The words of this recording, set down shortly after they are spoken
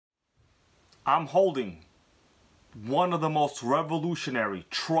I'm holding one of the most revolutionary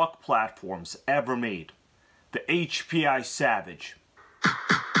truck platforms ever made, the HPI Savage.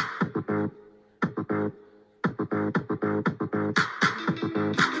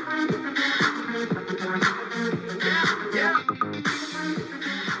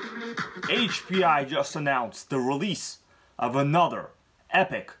 HPI just announced the release of another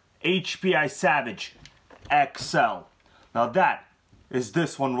epic HPI Savage XL. Now that is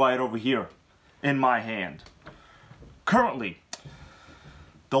this one right over here in my hand. Currently,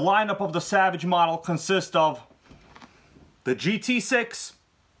 the lineup of the Savage model consists of the GT6,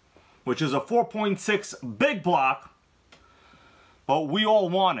 which is a 4.6 big block, but we all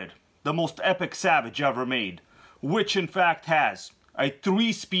wanted the most epic Savage ever made, which in fact has a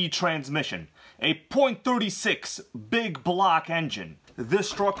 3-speed transmission, a .36 big block engine.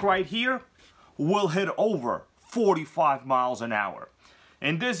 This truck right here will hit over 45 miles an hour.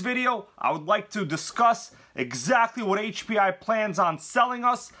 In this video, I would like to discuss exactly what HPI plans on selling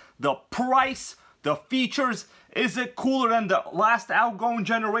us, the price, the features. Is it cooler than the last outgoing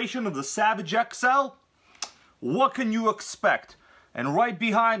generation of the Savage XL? What can you expect? And right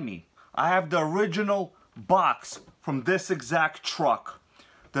behind me, I have the original box from this exact truck.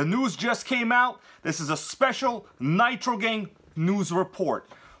 The news just came out. This is a special Nitro Gang news report.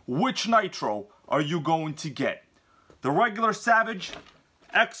 Which Nitro are you going to get? The regular Savage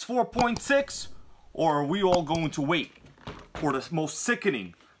X4.6, or are we all going to wait for the most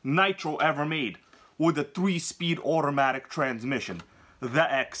sickening Nitro ever made with a 3-speed automatic transmission,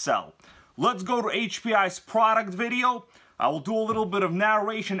 the XL? Let's go to HPI's product video. I will do a little bit of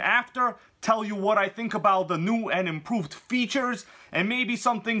narration after, tell you what I think about the new and improved features, and maybe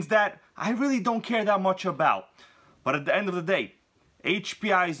some things that I really don't care that much about. But at the end of the day,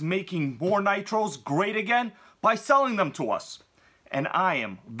 HPI is making more Nitros great again by selling them to us. And I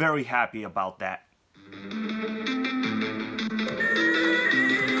am very happy about that.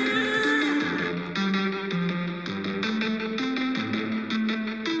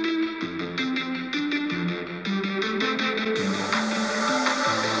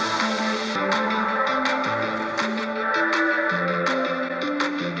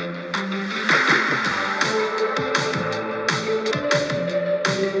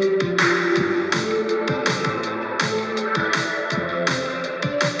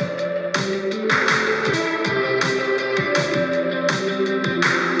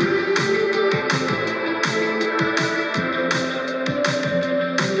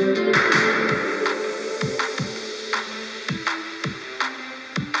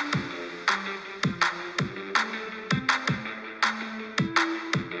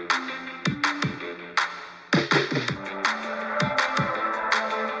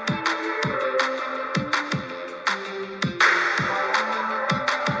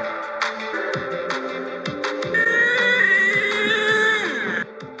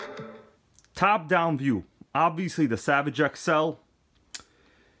 Top-down view. Obviously the Savage XL,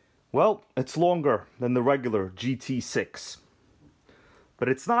 well, it's longer than the regular GT6. But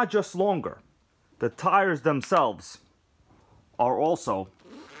it's not just longer. The tires themselves are also,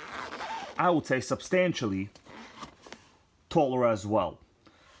 I would say, substantially taller as well.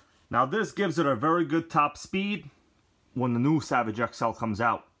 Now this gives it a very good top speed. When the new Savage XL comes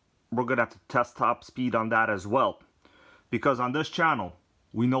out, we're gonna have to test top speed on that as well, because on this channel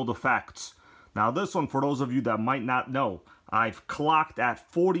we know the facts. Now this one, for those of you that might not know, I've clocked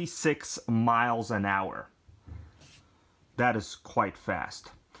at 46 miles an hour. That is quite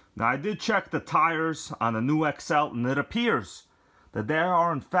fast. Now I did check the tires on the new XL, and it appears that they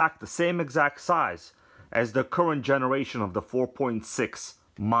are in fact the same exact size as the current generation of the 4.6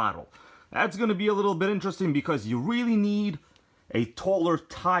 model. That's going to be a little bit interesting because you really need a taller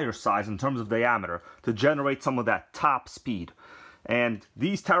tire size in terms of diameter to generate some of that top speed. And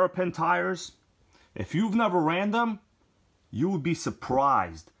these Terrapin tires, if you've never ran them, you would be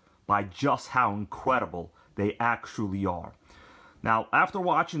surprised by just how incredible they actually are. Now, after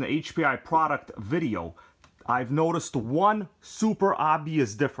watching the HPI product video, I've noticed one super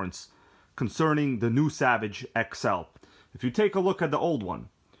obvious difference concerning the new Savage XL. If you take a look at the old one,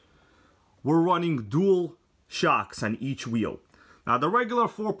 we're running dual shocks on each wheel. Now, the regular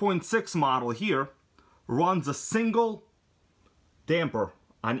 4.6 model here runs a single damper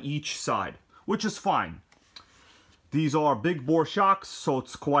on each side, which is fine. These are big bore shocks, so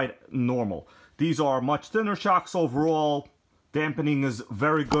it's quite normal. These are much thinner shocks overall. Dampening is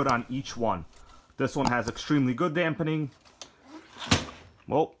very good on each one. This one has extremely good dampening.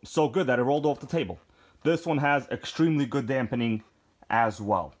 Well, so good that it rolled off the table. This one has extremely good dampening as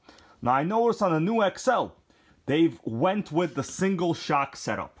well. Now I noticed on the new XL, they've went with the single shock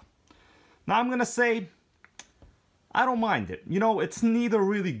setup. Now I'm gonna say, I don't mind it. You know, it's neither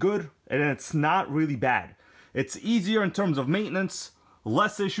really good and it's not really bad. It's easier in terms of maintenance,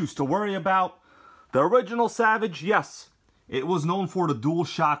 less issues to worry about. The original Savage, yes, it was known for the dual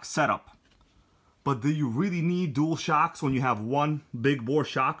shock setup. But do you really need dual shocks when you have one big bore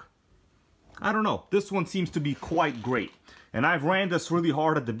shock? I don't know. This one seems to be quite great. And I've ran this really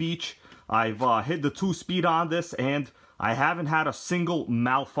hard at the beach. I've hit the 2-speed on this, and I haven't had a single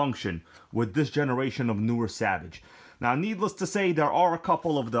malfunction with this generation of newer Savage. Now, needless to say, there are a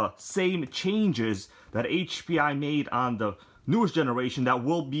couple of the same changes that HPI made on the newest generation that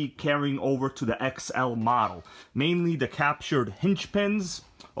will be carrying over to the XL model. Mainly the captured hinge pins,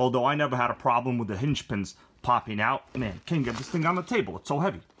 although I never had a problem with the hinge pins popping out. Man, can't get this thing on the table, it's so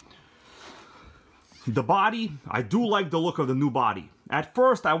heavy. The body, I do like the look of the new body. At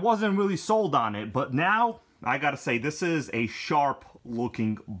first, I wasn't really sold on it, but now, I gotta say, this is a sharp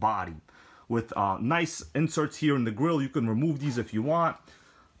looking body. With nice inserts here in the grill. You can remove these if you want.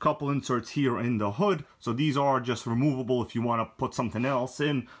 Couple inserts here in the hood. So these are just removable if you want to put something else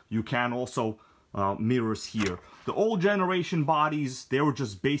in. You can also mirrors here. The old generation bodies, they were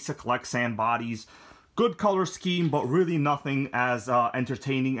just basic Lexan bodies. Good color scheme, but really nothing as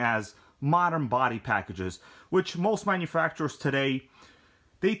entertaining as modern body packages, which most manufacturers today,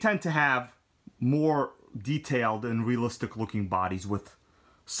 they tend to have more detailed and realistic looking bodies with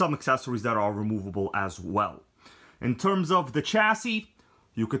some accessories that are removable as well. In terms of the chassis,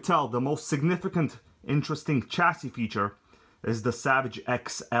 you could tell the most significant, interesting chassis feature is the Savage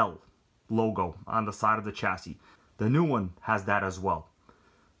XL logo on the side of the chassis. The new one has that as well.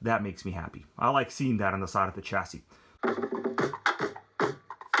 That makes me happy. I like seeing that on the side of the chassis.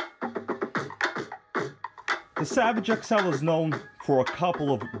 The Savage XL is known for a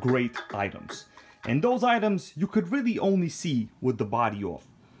couple of great items. And those items you could really only see with the body off.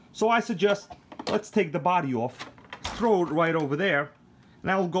 So I suggest, let's take the body off, throw it right over there, and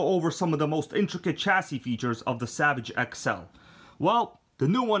I'll go over some of the most intricate chassis features of the Savage XL. Well, the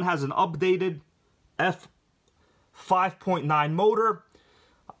new one has an updated F5.9 motor.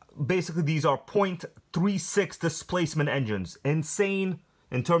 Basically, these are 0.36 displacement engines. Insane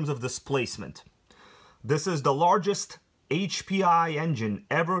in terms of displacement. This is the largest HPI engine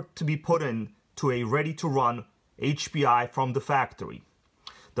ever to be put in to a ready-to-run HPI from the factory.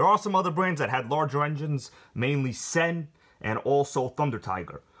 There are some other brands that had larger engines, mainly Sen and also Thunder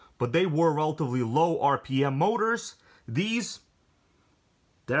Tiger. But they were relatively low RPM motors. These,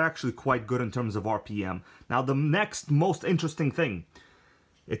 they're actually quite good in terms of RPM. Now the next most interesting thing,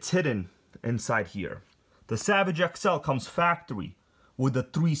 it's hidden inside here. The Savage XL comes factory with a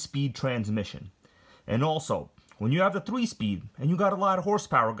 3-speed transmission. And also, when you have the 3-speed and you got a lot of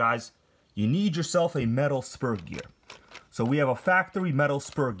horsepower, guys, you need yourself a metal spur gear. So we have a factory metal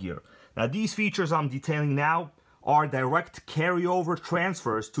spur gear. Now these features I'm detailing now are direct carryover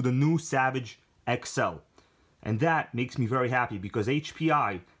transfers to the new Savage XL. And that makes me very happy because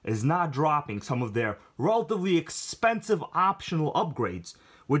HPI is not dropping some of their relatively expensive optional upgrades,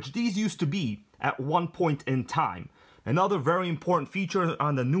 which these used to be at one point in time. Another very important feature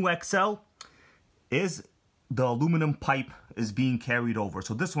on the new XL is the aluminum pipe is being carried over.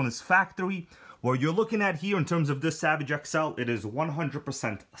 So this one is factory. What you're looking at here in terms of this Savage XL, it is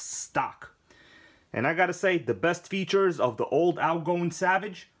 100% stock. And I gotta say, the best features of the old outgoing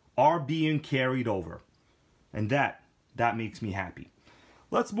Savage are being carried over. And that makes me happy.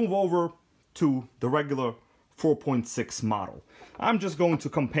 Let's move over to the regular 4.6 model. I'm just going to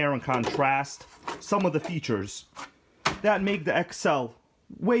compare and contrast some of the features that make the XL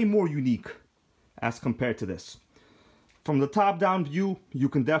way more unique as compared to this. From the top-down view, you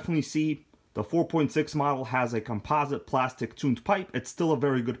can definitely see the 4.6 model has a composite plastic tuned pipe. It's still a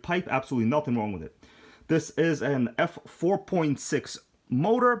very good pipe, absolutely nothing wrong with it. This is an F4.6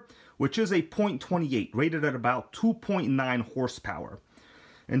 motor, which is a 0.28, rated at about 2.9 horsepower.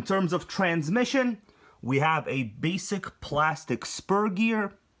 In terms of transmission, we have a basic plastic spur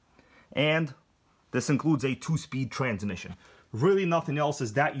gear, and this includes a 2-speed transmission. Really nothing else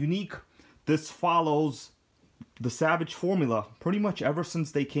is that unique. This follows the Savage formula pretty much ever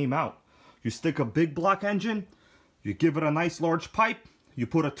since they came out. You stick a big block engine, you give it a nice large pipe, you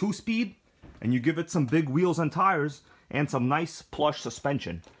put a 2-speed, and you give it some big wheels and tires, and some nice plush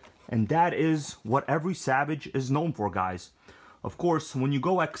suspension. And that is what every Savage is known for, guys. Of course, when you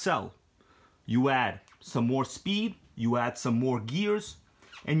go XL, you add some more speed, you add some more gears,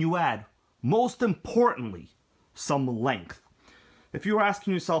 and you add, most importantly, some length. If you're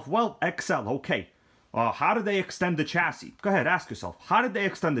asking yourself, well, XL, okay, how did they extend the chassis? Go ahead, ask yourself, how did they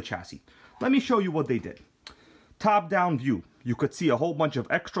extend the chassis? Let me show you what they did. Top-down view, you could see a whole bunch of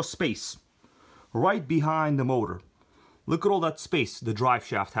extra space right behind the motor. Look at all that space the drive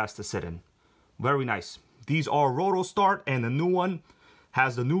shaft has to sit in. Very nice. These are Roto Start, and the new one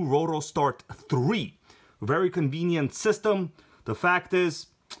has the new Roto Start 3. Very convenient system. The fact is,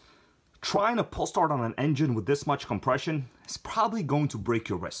 trying to pull start on an engine with this much compression is probably going to break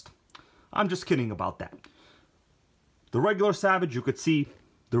your wrist. I'm just kidding about that. The regular Savage, you could see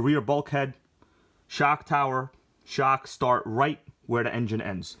the rear bulkhead, shock tower, shock start right where the engine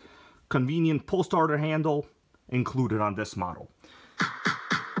ends. Convenient pull starter handle included on this model.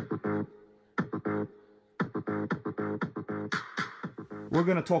 We're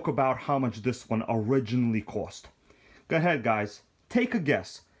going to talk about how much this one originally cost. Go ahead, guys. Take a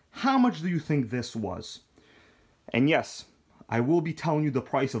guess. How much do you think this was? And yes, I will be telling you the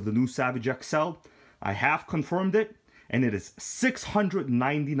price of the new Savage XL. I have confirmed it, and it is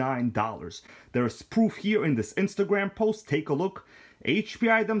 $699. There is proof here in this Instagram post. Take a look.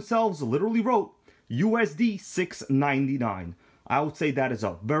 HPI themselves literally wrote USD $699. I would say that is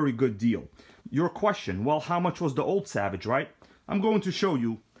a very good deal. Your question, well, how much was the old Savage, right? I'm going to show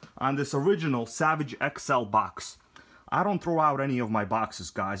you on this original Savage XL box. I don't throw out any of my boxes,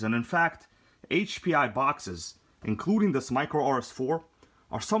 guys, and in fact, HPI boxes, including this Micro RS4,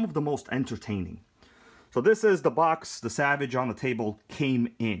 are some of the most entertaining. So this is the box the Savage on the table came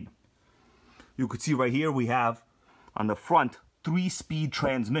in. You could see right here we have on the front 3-speed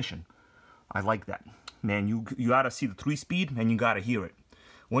transmission. I like that. Man, you gotta see the 3-speed and you gotta hear it.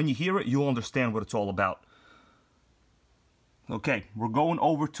 When you hear it, you'll understand what it's all about. Okay, we're going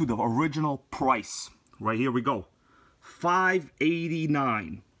over to the original price. Right here we go.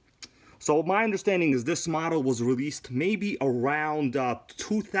 $589. So my understanding is this model was released maybe around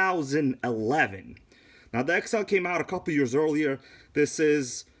 2011. Now the XL came out a couple years earlier. This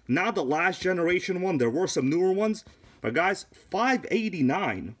is not the last generation one. There were some newer ones. But guys,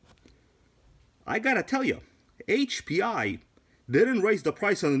 $589. I gotta tell you, HPI didn't raise the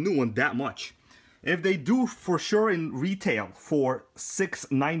price on the new one that much. If they do for sure in retail for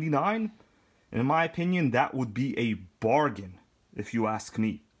 $699, in my opinion, that would be a bargain, if you ask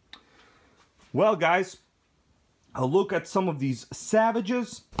me. Well, guys, a look at some of these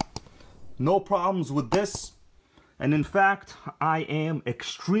Savages. No problems with this. And in fact, I am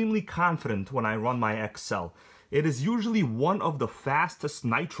extremely confident when I run my XL. It is usually one of the fastest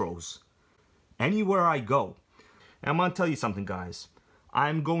nitros anywhere I go. And I'm going to tell you something, guys.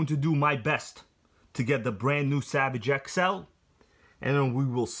 I'm going to do my best to get the brand new Savage XL. And then we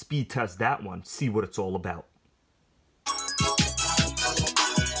will speed test that one, see what it's all about.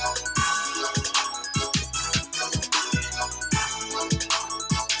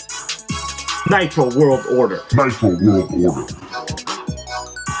 Nitro World Order. Nitro World Order.